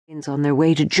on their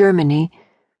way to Germany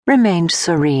remained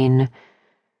serene.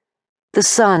 The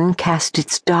sun cast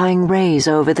its dying rays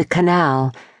over the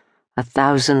canal,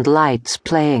 1,000 lights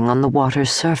playing on the water's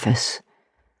surface.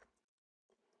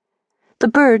 The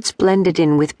birds blended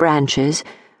in with branches,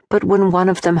 but when one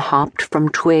of them hopped from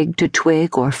twig to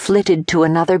twig or flitted to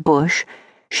another bush,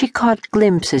 she caught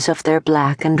glimpses of their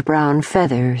black and brown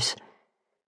feathers.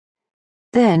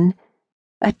 Then,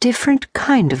 a different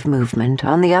kind of movement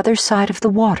on the other side of the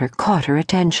water caught her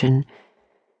attention.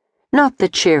 Not the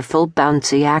cheerful,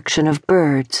 bouncy action of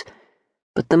birds,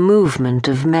 but the movement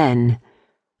of men,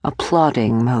 a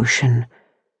plodding motion.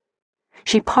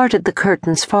 She parted the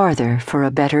curtains farther for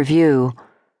a better view.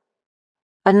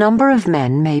 A number of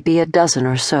men, maybe a dozen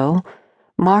or so,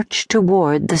 marched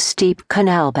toward the steep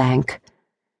canal bank.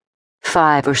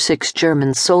 5 or 6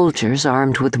 German soldiers,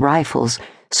 armed with rifles,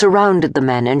 surrounded the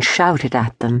men and shouted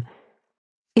at them.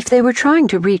 If they were trying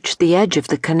to reach the edge of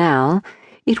the canal,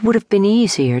 it would have been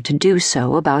easier to do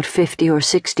so about 50 or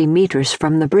 60 meters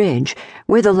from the bridge,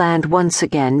 where the land once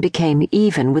again became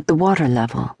even with the water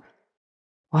level.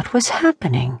 What was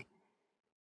happening?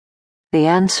 The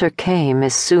answer came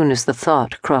as soon as the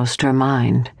thought crossed her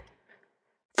mind.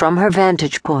 From her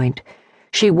vantage point,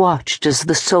 she watched as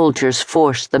the soldiers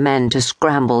forced the men to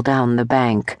scramble down the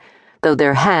bank, though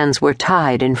their hands were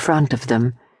tied in front of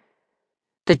them.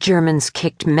 The Germans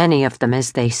kicked many of them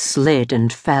as they slid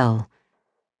and fell.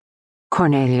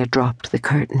 Cornelia dropped the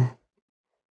curtain.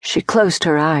 She closed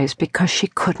her eyes because she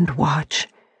couldn't watch.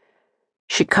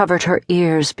 She covered her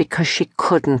ears because she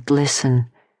couldn't listen.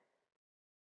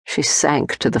 She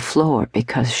sank to the floor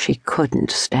because she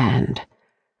couldn't stand.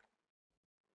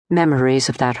 Memories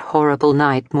of that horrible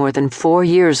night more than 4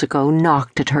 years ago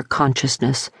knocked at her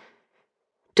consciousness.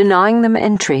 Denying them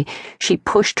entry, she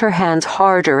pushed her hands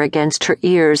harder against her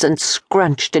ears and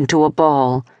scrunched into a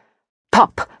ball.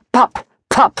 Pop, pop,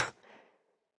 pop!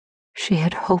 She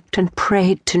had hoped and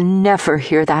prayed to never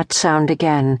hear that sound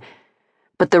again,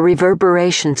 but the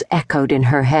reverberations echoed in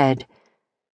her head.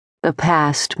 The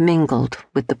past mingled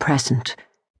with the present.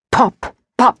 Pop,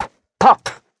 pop, pop!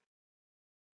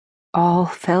 All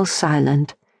fell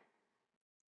silent.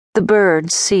 The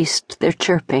birds ceased their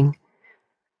chirping.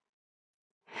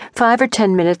 5 or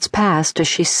 10 minutes passed as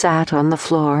she sat on the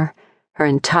floor, her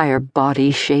entire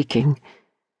body shaking.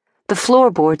 The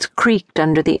floorboards creaked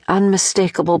under the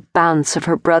unmistakable bounce of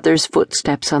her brother's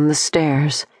footsteps on the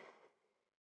stairs.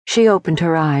 She opened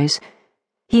her eyes.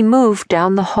 He moved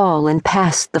down the hall and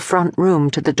past the front room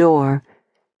to the door.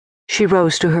 She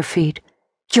rose to her feet.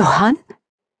 Johann?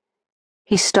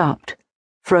 He stopped,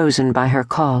 frozen by her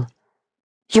call.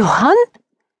 Johann?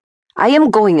 I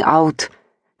am going out.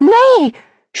 Nay!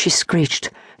 She screeched.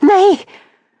 Nay!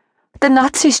 The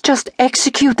Nazis just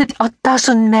executed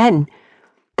 12 men.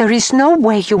 There is no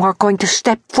way you are going to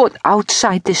step foot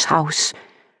outside this house.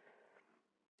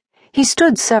 He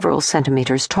stood several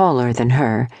centimeters taller than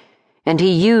her, and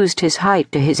he used his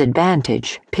height to his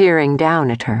advantage, peering down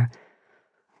at her.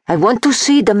 I want to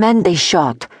see the men they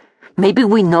shot. Maybe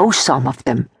we know some of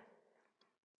them.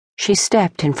 She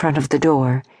stepped in front of the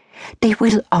door. They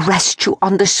will arrest you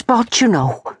on the spot, you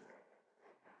know.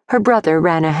 Her brother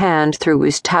ran a hand through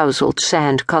his tousled,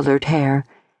 sand-colored hair.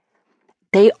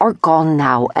 They are gone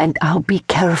now, and I'll be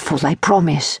careful, I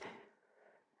promise.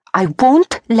 I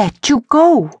won't let you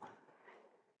go.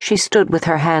 She stood with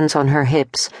her hands on her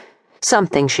hips,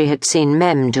 something she had seen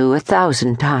Mem do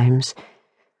 1,000 times.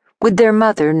 With their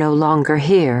mother no longer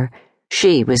here,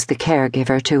 she was the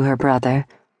caregiver to her brother.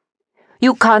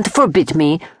 You can't forbid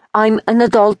me. I'm an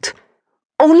adult.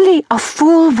 Only a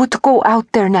fool would go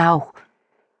out there now.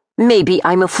 Maybe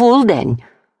I'm a fool then.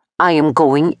 I am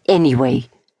going anyway.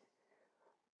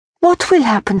 What will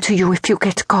happen to you if you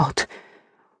get caught?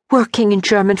 Working in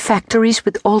German factories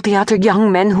with all the other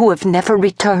young men who have never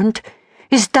returned?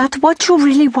 Is that what you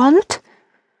really want?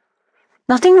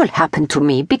 Nothing will happen to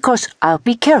me because I'll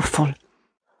be careful.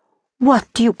 What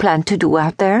do you plan to do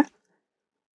out there?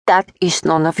 That is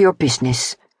none of your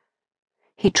business.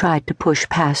 He tried to push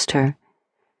past her.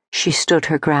 She stood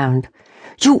her ground.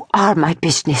 You are my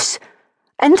business,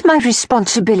 and my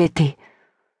responsibility.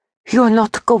 You're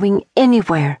not going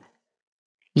anywhere.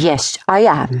 Yes, I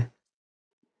am.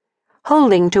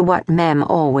 Holding to what Mem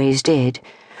always did,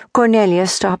 Cornelia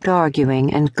stopped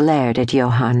arguing and glared at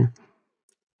Johann.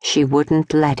 She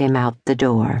wouldn't let him out the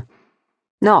door.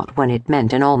 Not when it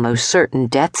meant an almost certain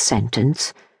death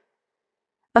sentence.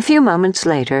 A few moments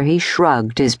later, he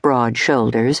shrugged his broad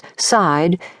shoulders,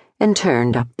 sighed, and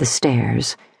turned up the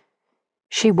stairs.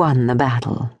 She won the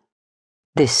battle.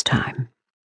 This time.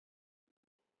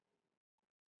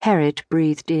 Harriet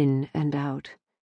breathed in and out.